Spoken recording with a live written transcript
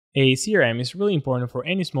A CRM is really important for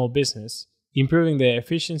any small business, improving the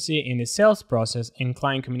efficiency in the sales process and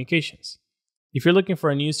client communications. If you're looking for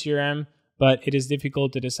a new CRM, but it is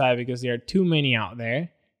difficult to decide because there are too many out there,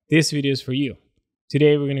 this video is for you.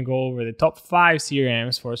 Today, we're going to go over the top 5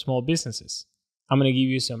 CRMs for small businesses. I'm going to give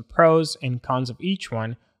you some pros and cons of each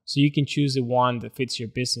one so you can choose the one that fits your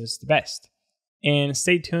business the best. And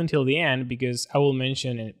stay tuned till the end because I will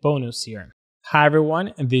mention a bonus CRM. Hi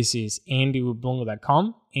everyone, this is Andy with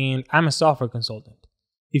Blongo.com and I'm a software consultant.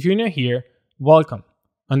 If you're new here, welcome.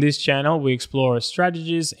 On this channel, we explore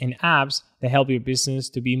strategies and apps that help your business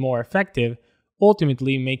to be more effective,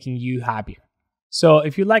 ultimately making you happier. So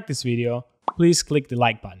if you like this video, please click the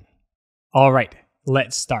like button. Alright,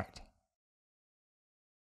 let's start.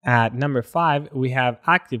 At number 5, we have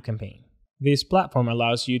ActiveCampaign. This platform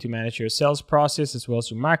allows you to manage your sales process as well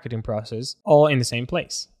as your marketing process all in the same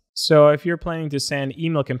place. So if you're planning to send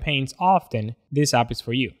email campaigns often, this app is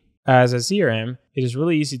for you. As a CRM, it is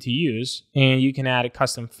really easy to use and you can add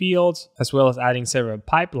custom fields as well as adding several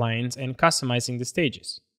pipelines and customizing the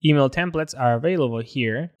stages. Email templates are available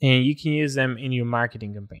here and you can use them in your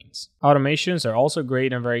marketing campaigns. Automations are also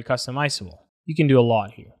great and very customizable. You can do a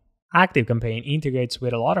lot here. ActiveCampaign integrates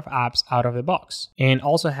with a lot of apps out of the box and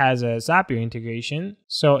also has a Zapier integration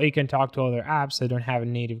so it can talk to other apps that don't have a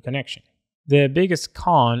native connection. The biggest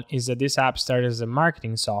con is that this app started as a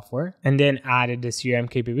marketing software and then added the CRM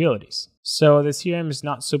capabilities. So the CRM is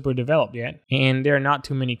not super developed yet and there are not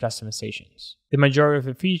too many customizations. The majority of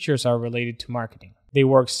the features are related to marketing. They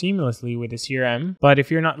work seamlessly with the CRM, but if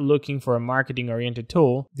you're not looking for a marketing-oriented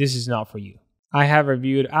tool, this is not for you. I have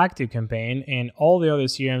reviewed ActiveCampaign and all the other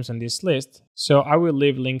CRMs on this list, so I will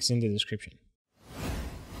leave links in the description.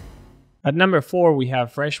 At number 4, we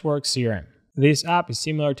have Freshworks CRM. This app is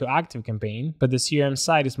similar to ActiveCampaign, but the CRM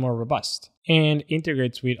side is more robust and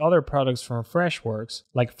integrates with other products from Freshworks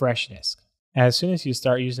like Freshdesk. As soon as you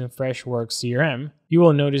start using Freshworks CRM, you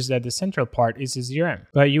will notice that the central part is the CRM,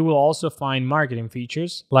 but you will also find marketing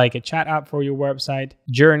features like a chat app for your website,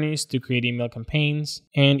 journeys to create email campaigns,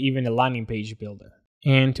 and even a landing page builder.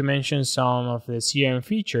 And to mention some of the CRM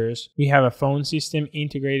features, we have a phone system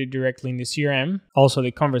integrated directly in the CRM, also the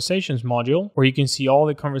conversations module, where you can see all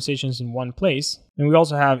the conversations in one place, and we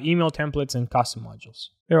also have email templates and custom modules.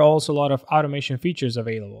 There are also a lot of automation features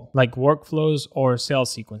available, like workflows or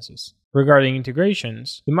sales sequences. Regarding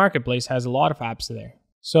integrations, the marketplace has a lot of apps there.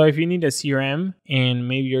 So if you need a CRM and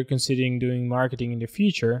maybe you're considering doing marketing in the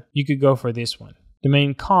future, you could go for this one. The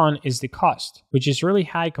main con is the cost, which is really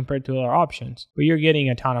high compared to other options, but you're getting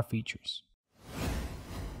a ton of features.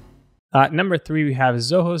 At number 3, we have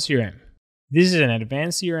Zoho CRM. This is an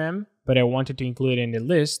advanced CRM, but I wanted to include it in the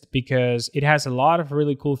list because it has a lot of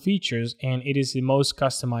really cool features and it is the most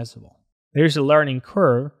customizable. There's a learning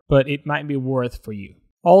curve, but it might be worth for you.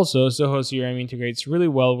 Also, Zoho CRM integrates really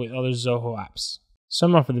well with other Zoho apps.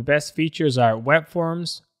 Some of the best features are web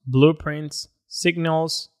forms, blueprints,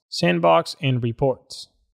 signals, sandbox, and reports.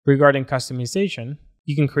 Regarding customization,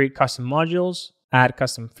 you can create custom modules, add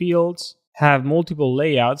custom fields, have multiple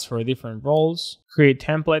layouts for different roles, create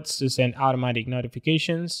templates to send automatic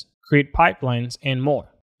notifications, create pipelines, and more.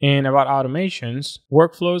 And about automations,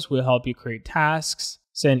 workflows will help you create tasks,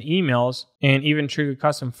 send emails, and even trigger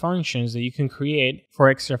custom functions that you can create for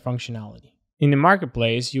extra functionality. In the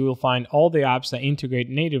marketplace, you will find all the apps that integrate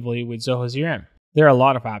natively with Zoho CRM. There are a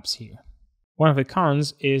lot of apps here. One of the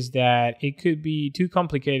cons is that it could be too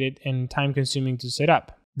complicated and time-consuming to set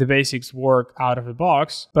up. The basics work out of the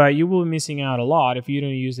box, but you will be missing out a lot if you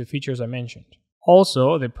don't use the features I mentioned.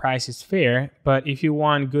 Also, the price is fair, but if you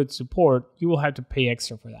want good support, you will have to pay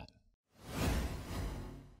extra for that.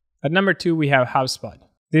 At number 2, we have HubSpot.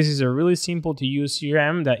 This is a really simple to use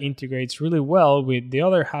CRM that integrates really well with the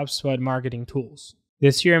other HubSpot marketing tools. The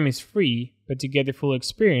CRM is free, but to get the full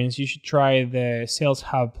experience, you should try the Sales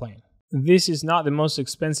Hub plan. This is not the most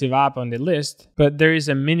expensive app on the list, but there is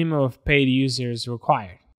a minimum of paid users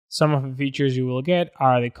required. Some of the features you will get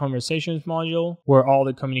are the Conversations module, where all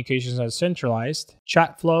the communications are centralized,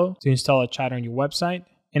 Chat Flow to install a chat on your website,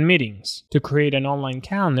 and Meetings to create an online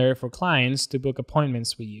calendar for clients to book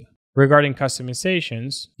appointments with you. Regarding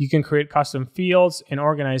customizations, you can create custom fields and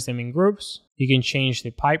organize them in groups. You can change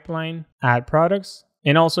the pipeline, add products,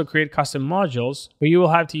 and also create custom modules, but you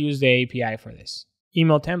will have to use the API for this.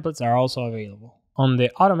 Email templates are also available. On the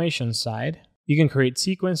automation side, you can create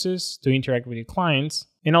sequences to interact with your clients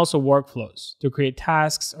and also workflows to create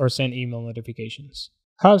tasks or send email notifications.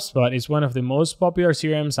 HubSpot is one of the most popular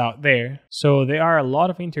CRMs out there, so there are a lot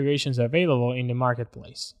of integrations available in the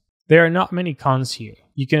marketplace. There are not many cons here.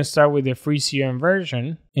 You can start with the free CRM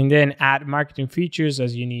version and then add marketing features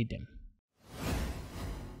as you need them.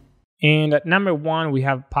 And at number 1, we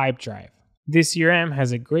have Pipedrive. This CRM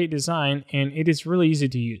has a great design and it is really easy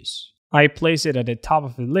to use. I place it at the top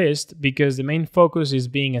of the list because the main focus is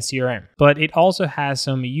being a CRM, but it also has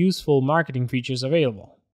some useful marketing features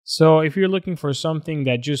available. So if you're looking for something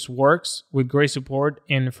that just works with great support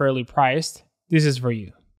and fairly priced, this is for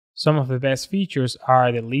you. Some of the best features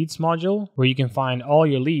are the Leads module, where you can find all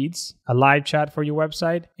your leads, a live chat for your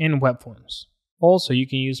website, and web forms. Also, you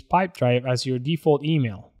can use Pipedrive as your default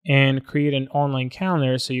email and create an online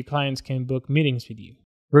calendar so your clients can book meetings with you.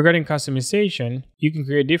 Regarding customization, you can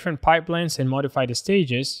create different pipelines and modify the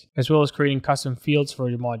stages, as well as creating custom fields for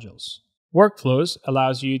your modules. Workflows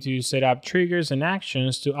allows you to set up triggers and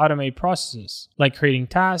actions to automate processes, like creating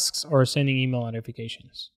tasks or sending email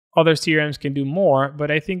notifications. Other CRMs can do more, but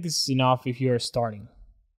I think this is enough if you are starting.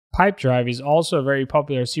 Pipedrive is also a very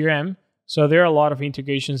popular CRM, so there are a lot of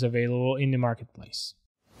integrations available in the marketplace.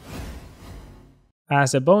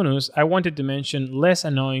 As a bonus, I wanted to mention Less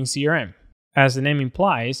Annoying CRM. As the name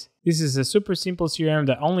implies, this is a super simple CRM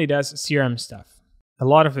that only does CRM stuff. A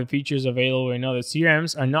lot of the features available in other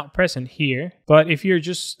CRMs are not present here, but if you're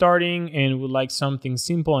just starting and would like something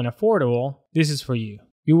simple and affordable, this is for you.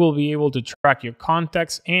 You will be able to track your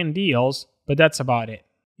contacts and deals, but that's about it.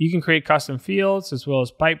 You can create custom fields as well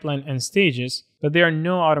as pipeline and stages, but there are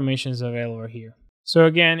no automations available here. So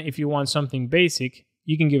again, if you want something basic,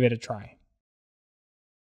 you can give it a try.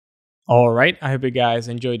 Alright, I hope you guys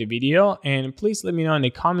enjoyed the video, and please let me know in the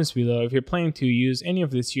comments below if you're planning to use any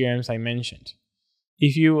of the CRMs I mentioned.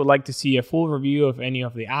 If you would like to see a full review of any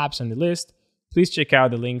of the apps on the list, please check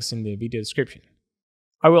out the links in the video description.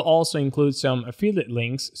 I will also include some affiliate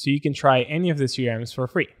links so you can try any of the CRMs for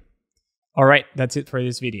free. Alright, that's it for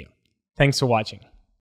this video. Thanks for watching.